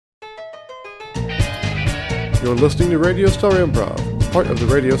You're listening to Radio Star Improv, part of the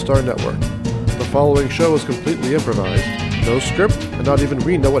Radio Star Network. The following show is completely improvised, no script, and not even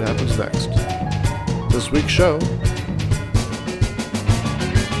we know what happens next. This week's show,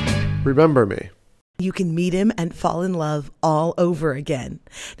 Remember Me. You can meet him and fall in love all over again.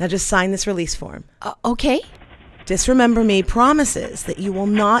 Now just sign this release form. Okay. Disremember Me promises that you will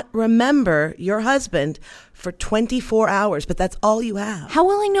not remember your husband for 24 hours, but that's all you have. How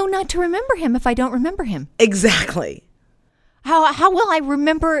will I know not to remember him if I don't remember him? Exactly. How will I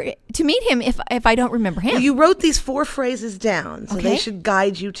remember to meet him if I don't remember him? Well, you wrote these 4 phrases down, so Okay. they should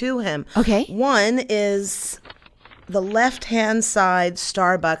guide you to him. Okay. One is the left-hand side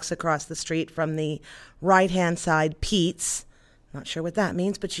Starbucks across the street from the right-hand side Pete's. Not sure what that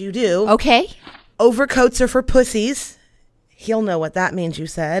means, but you do. Okay. Overcoats are for pussies. He'll know what that means, you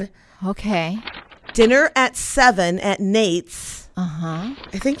said. Okay. Dinner at 7 at Nate's. Uh-huh.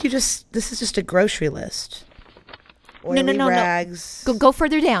 I think this is just a grocery list. Oily No. rags. Go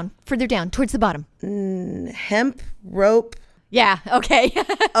further down, towards the bottom. Hemp, rope. Yeah, okay.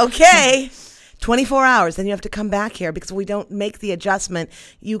 Okay. 24 hours. Then you have to come back here because if we don't make the adjustment,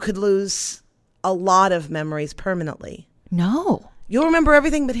 you could lose a lot of memories permanently. No. You'll remember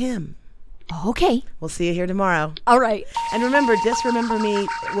everything but him. Okay. We'll see you here tomorrow. All right. And remember, Disremember Me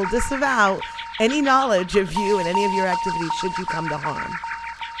will disavow any knowledge of you and any of your activities should you come to harm.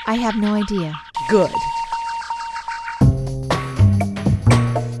 I have no idea. Good.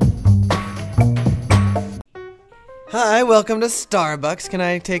 Hi, welcome to Starbucks. Can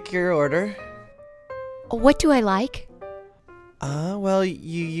I take your order? What do I like? Well,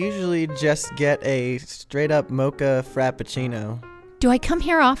 you usually just get a straight-up mocha frappuccino. Do I come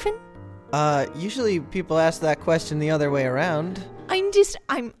here often? Usually people ask that question the other way around.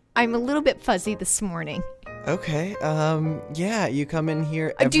 I'm a little bit fuzzy this morning. Okay, yeah, you come in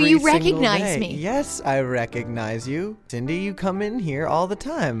here every Do you single recognize day. me? Yes, I recognize you. Cindy, you come in here all the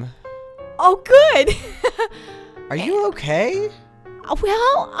time. Oh, good. Are you okay?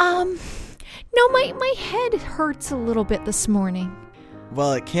 Well, no, my head hurts a little bit this morning.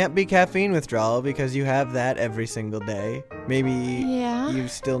 Well, it can't be caffeine withdrawal because you have that every single day. Maybe you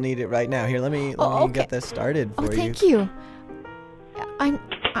still need it right now. Here, let me okay. get this started for you. Oh, thank you.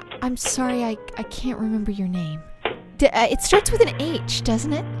 I'm sorry, I can't remember your name. It starts with an H,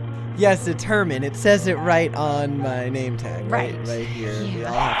 doesn't it? Yes, it's Herman. It says it right on my name tag. Right here. Yeah. We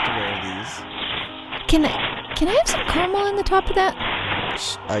all have to wear these. Can I have some caramel on the top of that?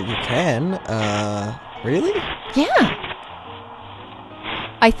 You can. Really? Yeah.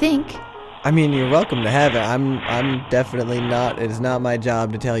 I think. I mean, you're welcome to have it. I'm definitely not. It is not my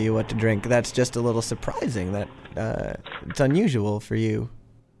job to tell you what to drink. That's just a little surprising. That it's unusual for you.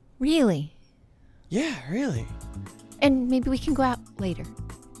 Really? Yeah, really. And maybe we can go out later.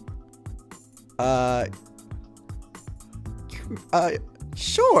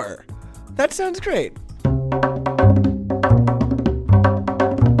 Sure. That sounds great.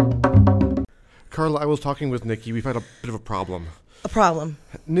 Carla, I was talking with Nikki. We've had a bit of a problem. A problem.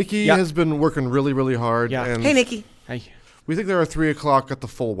 Nikki has been working really, really hard. Yeah. And Hey, Nikki. Hey, we think they're at 3 o'clock at the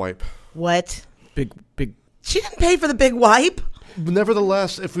full wipe. What? big. She didn't pay for the big wipe. But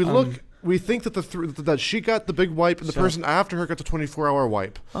nevertheless, if we look, we think that that she got the big wipe and the person after her got the 24-hour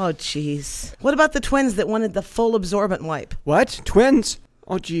wipe. Oh, jeez. What about the twins that wanted the full absorbent wipe? What? Twins?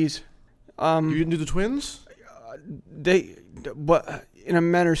 Oh, jeez. You didn't do the twins? What? In a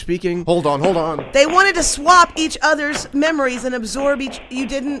manner of speaking. Hold on. They wanted to swap each other's memories and absorb each. You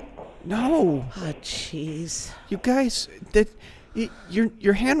didn't. No, Oh, jeez. you guys.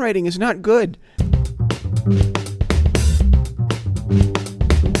 Your handwriting is not good.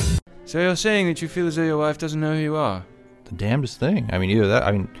 So you're saying that you feel as though your wife doesn't know who you are? The damnedest thing. I mean, either that.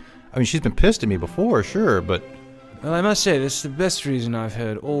 I mean, she's been pissed at me before, sure, but Well, I must say, this is the best reason I've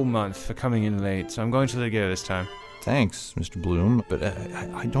heard all month for coming in late, so I'm going to let it go this time. thanks, Mr. Bloom. But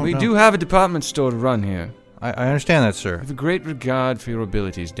I don't. We know. do have a department store to run here. I understand that, I sir. have a great regard for your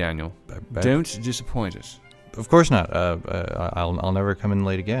abilities, Daniel. Don't disappoint us. Of course not. I'll never come in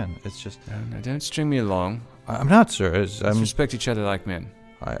late again. It's just. Now, don't string me along. I'm not, sir. Let's respect each other like men.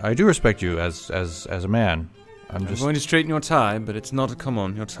 I do respect you as a man. I'm I'm going to straighten your tie, but it's not a come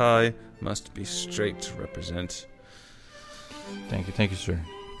on. Your tie must be straight to represent. Thank you, sir.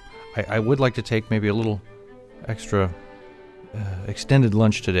 I would like to take maybe a little extra extended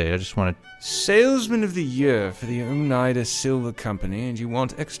lunch today. I just want to. Salesman of the Year for the Oneida Silver Company, and you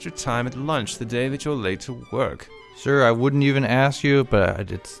want extra time at lunch the day that you're late to work. Sir, I wouldn't even ask you,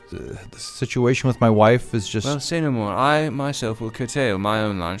 but it's the situation with my wife is just. Well, say no more. I myself will curtail my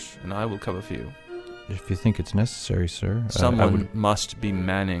own lunch, and I will cover for you. If you think it's necessary, sir. Someone must be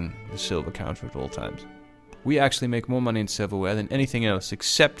manning the silver counter at all times. We actually make more money in silverware than anything else,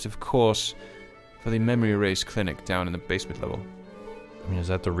 except, of course, for the memory erase clinic down in the basement level. I mean, is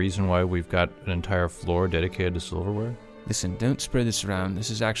that the reason why we've got an entire floor dedicated to silverware? Listen, don't spread this around. This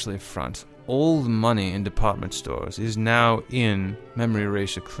is actually a front. All the money in department stores is now in memory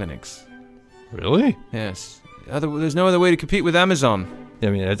erasure clinics. Really? Yes. There's no other way to compete with Amazon. I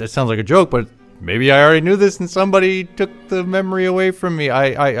mean, that sounds like a joke, but maybe I already knew this and somebody took the memory away from me.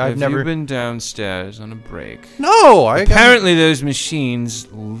 I've never... Have you been downstairs on a break? No! Apparently those machines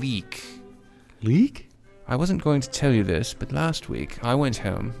leak. Leak? I wasn't going to tell you this, but last week I went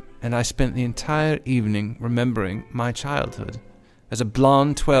home and I spent the entire evening remembering my childhood as a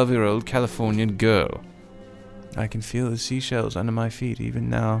blonde 12-year-old Californian girl. I can feel the seashells under my feet even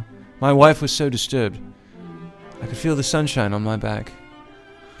now. My wife was so disturbed. I could feel the sunshine on my back.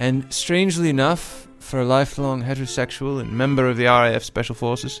 And strangely enough, for a lifelong heterosexual and member of the RAF Special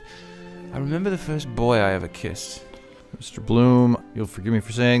Forces, I remember the first boy I ever kissed. Mr. Bloom, you'll forgive me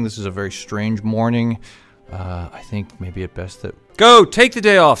for saying this is a very strange morning. I think maybe at best that... Go! Take the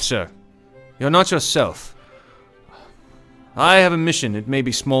day off, sir. You're not yourself. I have a mission. It may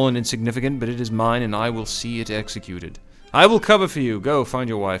be small and insignificant, but it is mine, and I will see it executed. I will cover for you. Go, find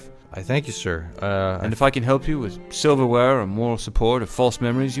your wife. I thank you, sir. And if I can help you with silverware or moral support or false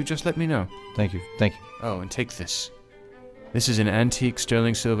memories, you just let me know. Thank you. Oh, and take this. This is an antique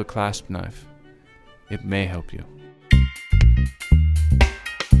sterling silver clasp knife. It may help you.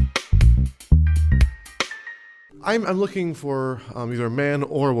 I'm looking for either a man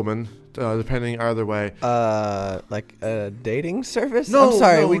or a woman, depending either way. Like a dating service? No, I'm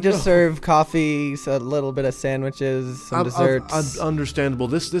sorry, no, we just no. serve coffee, a little bit of sandwiches, some desserts. Understandable.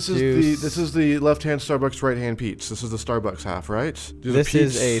 This is the left-hand Starbucks, right-hand Pete's. This is the Starbucks half, right? This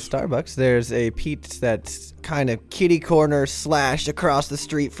is a Starbucks. There's a Pete's that's kind of kitty corner / across the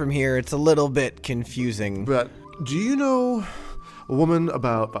street from here. It's a little bit confusing. But do you know a woman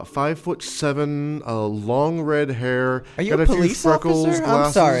about 5'7", long red hair? Are you got a few police freckles, officer? I'm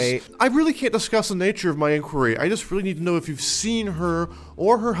glasses. sorry. I really can't discuss the nature of my inquiry. I just really need to know if you've seen her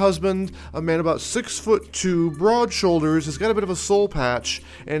or her husband, a man about 6'2", broad shoulders, has got a bit of a soul patch,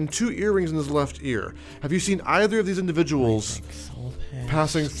 and 2 earrings in his left ear. Have you seen either of these individuals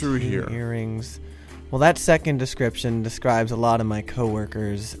passing through here? Earrings. Well, that second description describes a lot of my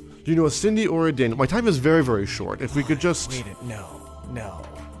coworkers. Do you know a Cindy or a Daniel? My time is very, very short. If we could just... No.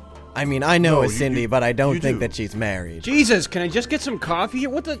 I mean, I know No, a Cindy, but I don't think do. that she's married. Jesus, can I just get some coffee here?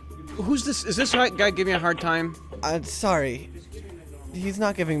 What the? Who's this? Is this guy giving me a hard time? Sorry. He's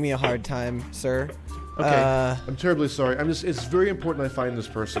not giving me a hard time, sir. Okay. I'm terribly sorry. It's very important I find this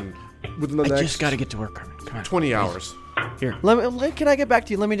person within the I next just got to get to work, Carmen. Come on. 20 hours. Here. Can I get back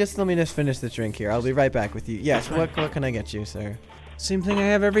to you? Let me just finish the drink here. I'll be right back with you. Yes. What can I get you, sir? Same thing I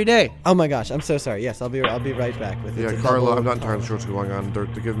have every day. Oh my gosh, I'm so sorry. Yes, I'll be right back with you. Yeah, Carla, I'm not entirely sure what's going on. They're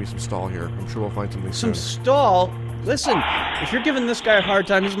giving me some stall here. I'm sure we'll find something Some soon. stall? Listen, if you're giving this guy a hard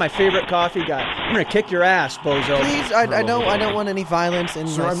time, he's my favorite coffee guy. I'm gonna kick your ass, bozo. Please, I don't want any violence in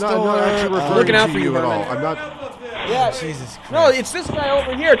Sir, my I'm store. not actually referring looking out to for you you, at all. Herman. I'm not... Yeah. Jesus Christ. No, it's this guy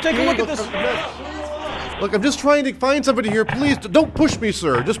over here. Take a look at this. Look, I'm just trying to find somebody here. Please, don't push me,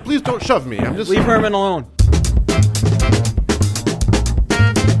 sir. Just please don't shove me. I'm just... Leave Herman alone.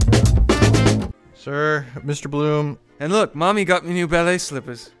 Sir, Mr. Bloom. And look, Mommy got me new ballet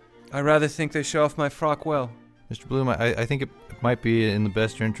slippers. I rather think they show off my frock well. Mr. Bloom, I think it might be in the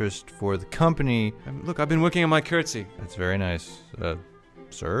best interest for the company. Look, I've been working on my curtsy. That's very nice.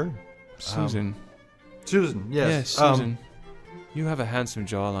 Sir? Susan. Susan, yes. Yes, Susan. You have a handsome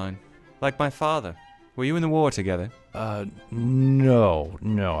jawline. Like my father. Were you in the war together? No,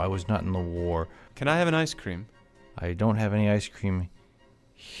 I was not in the war. Can I have an ice cream? I don't have any ice cream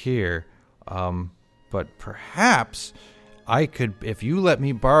here. But perhaps I could, if you let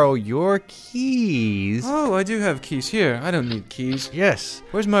me borrow your keys. Oh, I do have keys here. I don't need keys. Yes.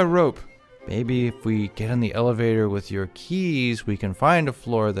 Where's my rope? Maybe if we get in the elevator with your keys, we can find a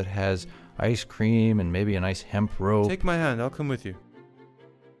floor that has ice cream and maybe a nice hemp rope. Take my hand. I'll come with you.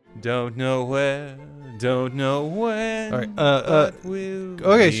 Don't know where, don't know when. All right. but we'll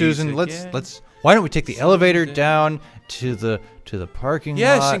Okay, meet Susan. again. Let's. Why don't we take the elevator down to the parking lot?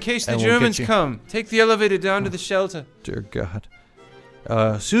 Yes, in case the and we'll Germans get you- come. Take the elevator down to the shelter. Dear God.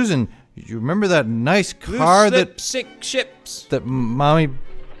 Susan, you remember that nice car Loose that slip, sink ships. Mommy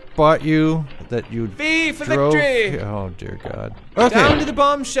bought you that you V for drove? victory. Oh dear God. Okay. Down to the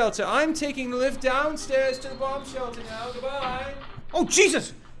bomb shelter. I'm taking the lift downstairs to the bomb shelter now. Goodbye. Oh,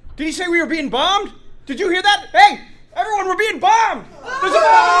 Jesus! Did he say we were being bombed? Did you hear that? Hey! Everyone, we're being bombed! There's a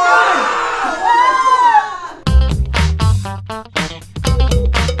bomb!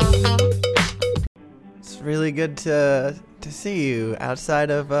 really good to see you outside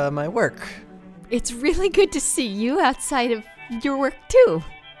of my work. It's really good to see you outside of your work, too.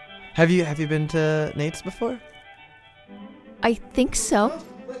 Have you been to Nate's before? I think so. Just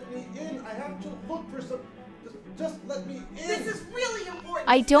let me in. I have to look for some. Just let me in. This is really important.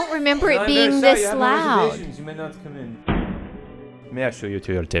 I don't remember it being this loud. You may not come in. May I show you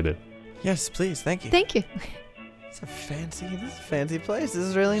to your table? Yes, please. Thank you. Thank you. This is a fancy place. This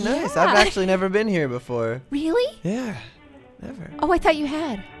is really nice. Yeah. I've actually never been here before. Really? Yeah, never. Oh, I thought you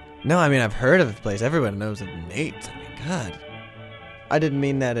had. No, I mean I've heard of the place. Everyone knows it. Nate's. I mean, God. I didn't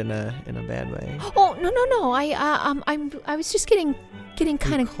mean that in a bad way. Oh, no. I was just getting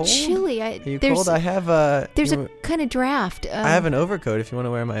kind of cold? chilly. Are you cold? I have There's a kind of draft. I have an overcoat if you want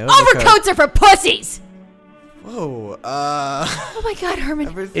to wear my overcoat. Overcoats are for pussies. Whoa. Oh my God, Herman.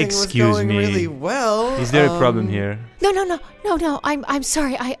 Everything Excuse was going me. really well. Is there a problem here? No. I'm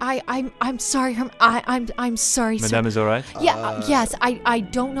sorry. I'm sorry, Herman. I'm sorry, sir. Madame is all right? Yeah. Yes. I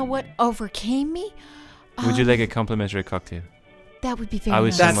don't know what overcame me. Would you like a complimentary cocktail? That would be very I nice.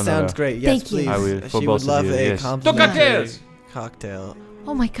 was That someone sounds that- great. Yes, Thank you. please. I will, for She both would love of you, a yes. complimentary cocktail.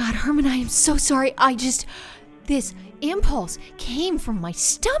 Oh my God, Herman, I am so sorry. This impulse came from my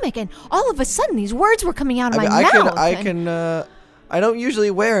stomach, and all of a sudden these words were coming out of my mouth. I don't usually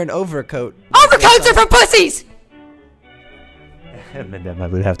wear an overcoat. Overcoats are for pussies! Madame, I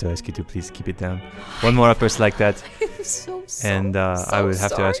will have to ask you to please keep it down. One more uppers like that, I'm so sorry. and I will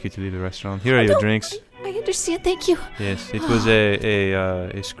have to ask you to leave the restaurant. Here are I your don't- drinks. I understand, thank you. Yes, it was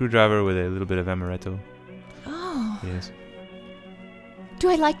a screwdriver with a little bit of amaretto. Oh. Yes. Do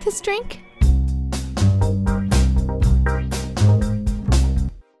I like this drink?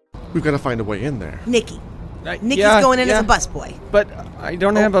 We've got to find a way in there. Nikki. Nikki's going in as a busboy. But I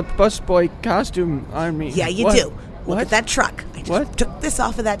don't have a busboy costume on me. Yeah, you What? do. Look What? at that truck. I just What? took this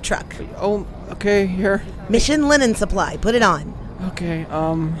off of that truck. Oh, okay, here. Mission linen supply. Put it on. Okay,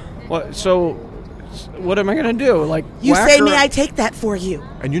 what, so, what am I gonna do? Like, You whack say her? me, I take that for you.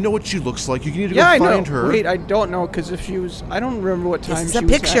 And you know what she looks like. You need to Yeah, I go know. find her. Wait, I don't know, because if she was, I don't remember what time This is she a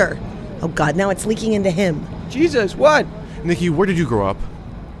was picture. Oh, God, now it's leaking into him. at. Jesus, what? Nikki, where did you grow up?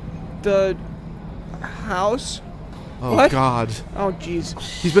 The house? Oh, What? God. Oh, jeez.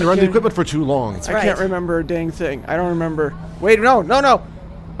 He's been around the Okay. equipment for too long. That's I right. can't remember a dang thing. I don't remember. Wait, no.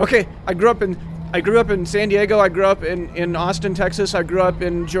 Okay, I grew up in San Diego. I grew up in Austin, Texas. I grew up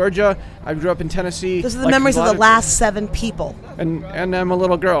in Georgia. I grew up in Tennessee. Those are the Like, memories a of lot the last 7 people. And I'm a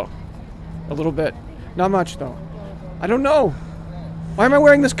little girl. A little bit. Not much, though. I don't know. Why am I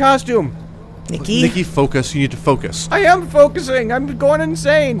wearing this costume? Nikki? Nikki, focus. You need to focus. I am focusing. I'm going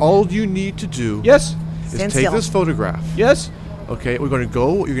insane. All you need to do Yes. is Stand take still. this photograph. Yes. Okay, we're going to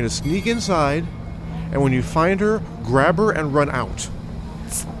go. You're going to sneak inside. And when you find her, grab her and run out.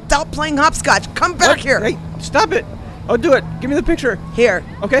 Stop playing hopscotch. Come back here. Hey, stop it. I'll do it. Give me the picture. Here.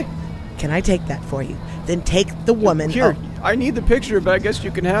 Okay. Can I take that for you? Then take the woman. Here. Oh. I need the picture, but I guess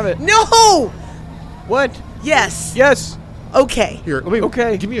you can have it. No! What? Yes. Yes. Okay. Here, let me.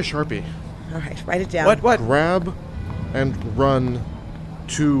 Okay. Give me a Sharpie. All right, write it down. What? Grab and run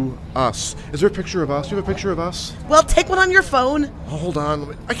to us. Is there a picture of us? Do you have a picture of us? Well, take one on your phone. Oh, hold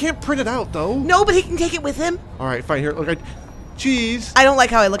on. I can't print it out, though. No, but he can take it with him. All right, fine. Here, look. Cheese. I don't like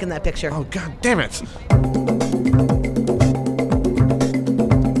how I look in that picture. Oh, God damn it.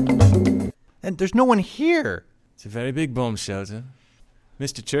 And there's no one here. It's a very big bomb shelter.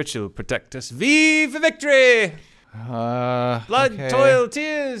 Mr. Churchill, protect us. Vive victory! Blood, okay. toil,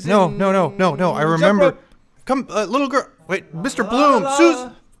 tears. No. and I remember. jump rope. Come, little girl. Wait, Mr. Bloom.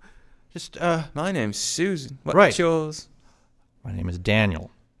 Susan. Just, My name's Susan. What's Right. yours? My name is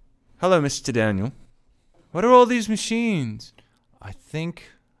Daniel. Hello, Mr. Daniel. What are all these machines? I think.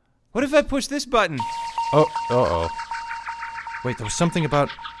 What if I push this button? Oh, uh-oh. Wait, there was something about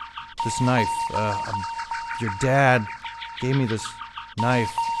this knife. Your dad gave me this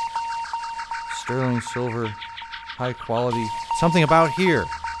knife. Sterling silver, high quality. Something about here.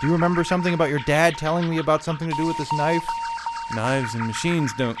 Do you remember something about your dad telling me about something to do with this knife? Knives and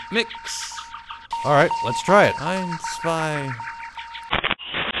machines don't mix. All right, let's try it. Ein, zwei.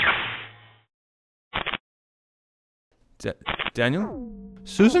 Daniel?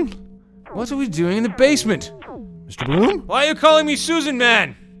 Susan? What are we doing in the basement? Mr. Bloom? Why are you calling me Susan,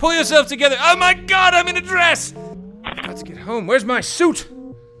 man? Pull yourself together. Oh my God, I'm in a dress! I've got to get home. Where's my suit?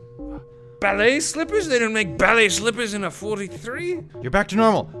 Ballet slippers? They don't make ballet slippers in a 43? You're back to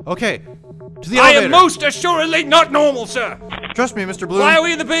normal. Okay, to the I elevator. am most assuredly not normal, sir. Trust me, Mr. Bloom. Why are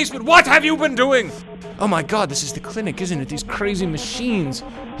we in the basement? What have you been doing? Oh my God, this is the clinic, isn't it? These crazy machines.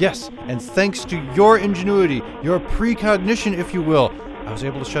 Yes, and thanks to your ingenuity, your precognition, if you will, I was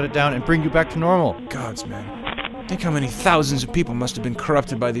able to shut it down and bring you back to normal. Gods, man. Think how many thousands of people must have been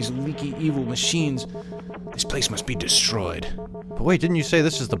corrupted by these leaky, evil machines. This place must be destroyed. But wait, didn't you say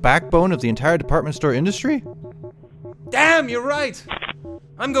this is the backbone of the entire department store industry? Damn, you're right.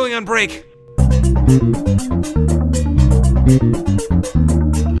 I'm going on break.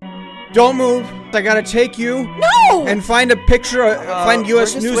 Don't move. I gotta take you. No! And find a picture. Find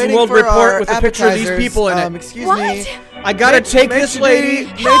U.S. News and World Report with a picture of these people in it. Excuse What? me. I gotta take this lady.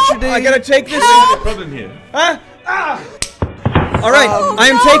 I gotta take this. Problem here. Huh? All right, I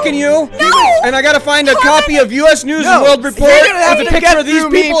am taking you. No! And I gotta find a copy of U.S. News and No, World Report you're gonna have with a to picture get of these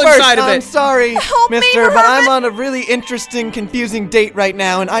through me people first. inside of I'm it. sorry, Help me, mister, but I'm Herman. on a really interesting, confusing date right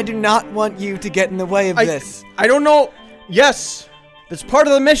now, and I do not want you to get in the way of this. I don't know. Yes, that's part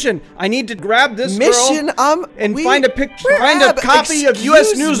of the mission. I need to grab this Mission, girl and we find a picture, find a grab- copy of U.S.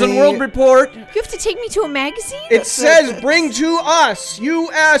 excuse News and me. World Report. You have to take me to a magazine? It says, "Bring to us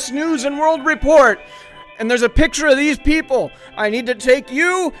U.S. News and World Report." And there's a picture of these people. I need to take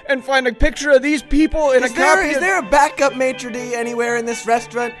you and find a picture of these people in Is a copy. is there a backup maitre d' anywhere in this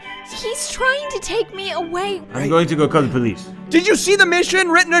restaurant? He's trying to take me away. I'm going to go call the police. Did you see the mission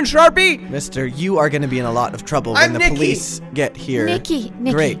written in Sharpie? Mister, you are going to be in a lot of trouble I'm when the Nikki. police get here. Nikki.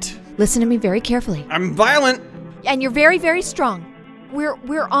 Great. Listen to me very carefully. I'm violent. And you're very, very strong.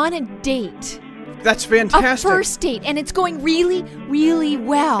 We're on a date. That's A fantastic. first date, and it's going really, really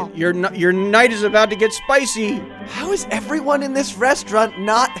well. Your night is about to get spicy. How is everyone in this restaurant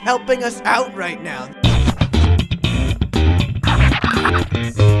not helping us out right now?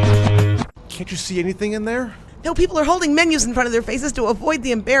 Can't you see anything in there? No, people are holding menus in front of their faces to avoid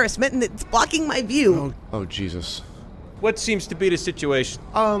the embarrassment, and it's blocking my view. Oh, Jesus. What seems to be the situation?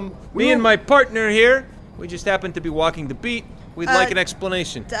 We Me and my partner here, we just happen to be walking the beat. We'd like an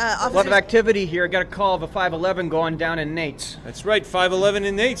explanation. A lot of Officer, activity here. I got a call of a 511 going down in Nate's. That's right, 511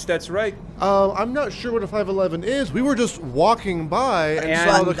 in Nate's, that's right. I'm not sure what a 511 is. We were just walking by and And,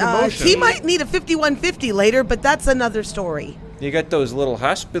 saw the commotion. he might need a 5150 later, but that's another story. You got those little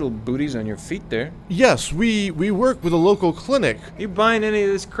hospital booties on your feet there. Yes, we work with a local clinic. You buying any of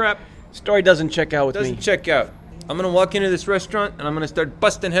this crap? Story doesn't check out with Doesn't me. check out. I'm gonna walk into this restaurant and I'm gonna start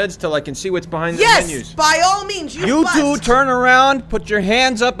busting heads till I can see what's behind the Yes, menus. by all means, You bust. two turn around, put your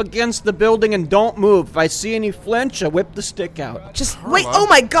hands up against the building, and don't move. If I see any flinch, I whip the stick out. Just wait. Oh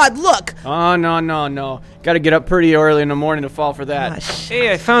my God! Look. Oh, no. Got to get up pretty early in the morning to fall for that. Gosh.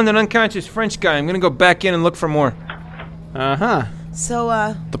 Hey, I found an unconscious French guy. I'm gonna go back in and look for more. Uh-huh.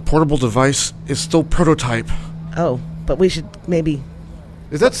 So, The portable device is still prototype. oh, but we should maybe.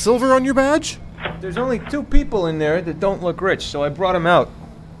 Is that silver on your badge? There's only 2 people in there that don't look rich, so I brought them out.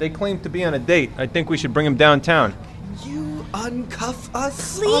 They claim to be on a date. I think we should bring them downtown. You uncuff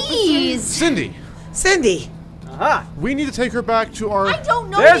us, Please. Cindy, Aha. we need to take her back to our... I don't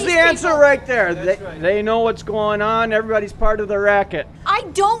know There's these the answer people. right there. They know what's going on. Everybody's part of the racket. I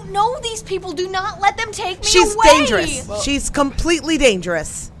don't know these people. Do not let them take me She's away. dangerous. She's completely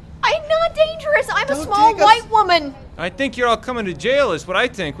dangerous. I'm not dangerous. I'm a Don't small take us- white woman. I think you're all coming to jail is what I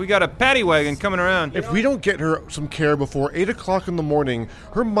think. We got a paddy wagon coming around. If we don't get her some care before 8 o'clock in the morning,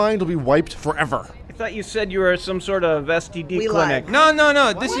 her mind will be wiped forever. I thought you said you were some sort of STD We clinic. lied.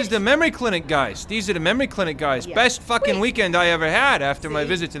 No. This is the memory clinic guys. These are the memory clinic guys. Best fucking weekend I ever had after my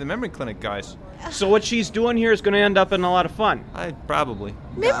visit to the memory clinic guys. So what she's doing here is going to end up in a lot of fun. I probably.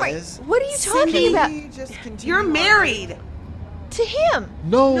 Memory. Guys, What are you talking about? Just continue You're married. To him?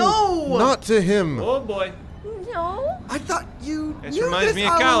 No, No. not to him. Oh boy. No. I thought you This knew reminds this me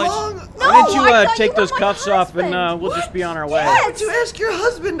of all college. along. No, Why don't you I thought take you were those my cuffs off and husband. we'll just be on our way. Why don't you ask your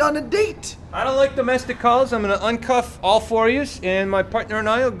husband on a date? I don't like domestic calls. I'm gonna uncuff all 4 of you, and my partner and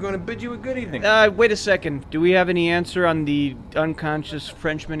I are gonna bid you a good evening. Wait a second. Do we have any answer on the unconscious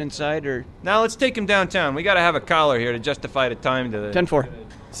Frenchman inside, or Now let's take him downtown. We gotta have a collar here to justify the time to the... 10-4?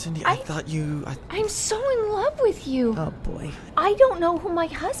 Cindy, I thought you... I'm so in love with you. Oh boy. I don't know who my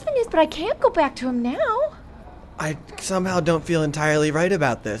husband is, but I can't go back to him now. I somehow don't feel entirely right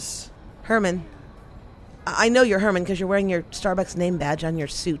about this. Herman. I know you're Herman because you're wearing your Starbucks name badge on your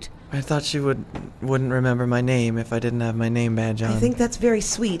suit. I thought she wouldn't remember my name if I didn't have my name badge on. I think that's very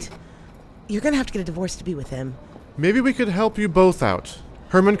sweet. You're gonna have to get a divorce to be with him. Maybe we could help you both out.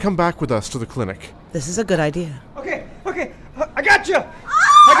 Herman, come back with us to the clinic. This is a good idea. Okay. I got you.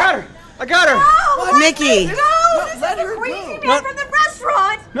 I got her. Nikki! let her go. No. From the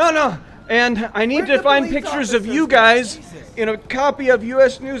restaurant. No. And I need Where'd to the find police pictures of officers you go? guys Jesus. in a copy of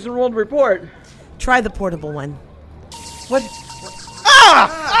U.S. News and World Report. Try the portable one. What?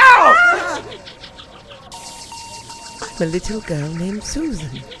 I'm a little girl named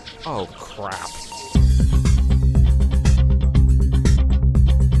Susan. Oh, crap.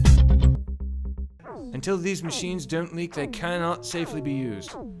 Until these machines don't leak, they cannot safely be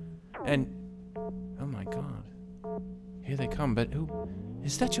used. And, oh my God, here they come, but who,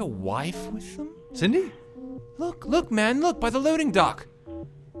 is that your wife with them? Cindy? Look, man, look, by the loading dock.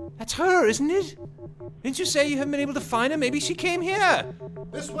 That's her, isn't it? Didn't you say you haven't been able to find her? Maybe she came here.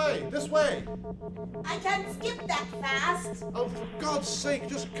 This way, this way. I can't skip that fast. Oh, for God's sake,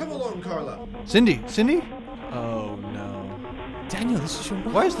 just come along, Carla. Cindy? Oh no. Daniel, this is your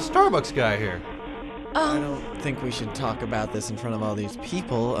wife. Why is the Starbucks guy here? I don't think we should talk about this in front of all these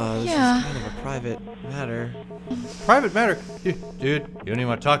people. This Yeah. is kind of a private matter. Private matter? Dude, you don't even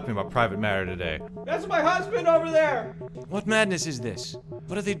want to talk to me about private matter today. That's my husband over there. What madness is this?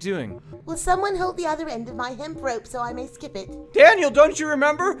 What are they doing? Will someone hold the other end of my hemp rope so I may skip it? Daniel, don't you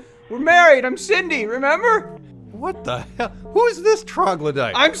remember? We're married. I'm Cindy, remember? What the hell? Who is this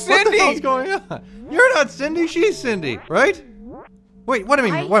troglodyte? I'm What Cindy! the hell's going on? You're not Cindy, she's Cindy, right? Wait, what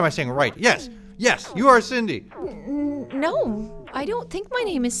am I saying right? Yes, you are Cindy. No, I don't think my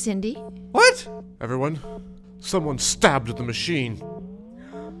name is Cindy. What? Everyone, someone stabbed the machine.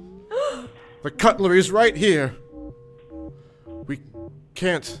 The cutlery's right here. We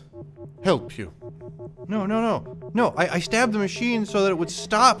can't help you. No, I stabbed the machine so that it would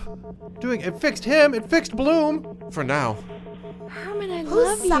stop doing it. It fixed him, it fixed Bloom. For now. Herman, I Whose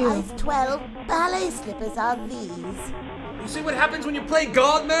love you. size 12 ballet slippers are these? You see what happens when you play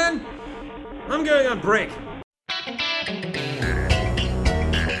God, man? I'm going on break.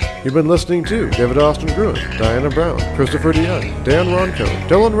 You've been listening to David Austin Gruen, Diana Brown, Christopher DeYoung, Dan Ronco,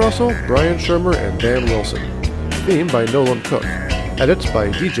 Dylan Russell, Brian Shermer, and Dan Wilson. Theme by Nolan Cook. Edits by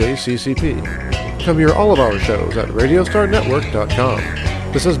DJ CCP. Come hear all of our shows at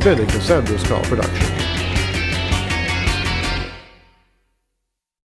RadiostarNetwork.com. This has been a Cassandra's Call production.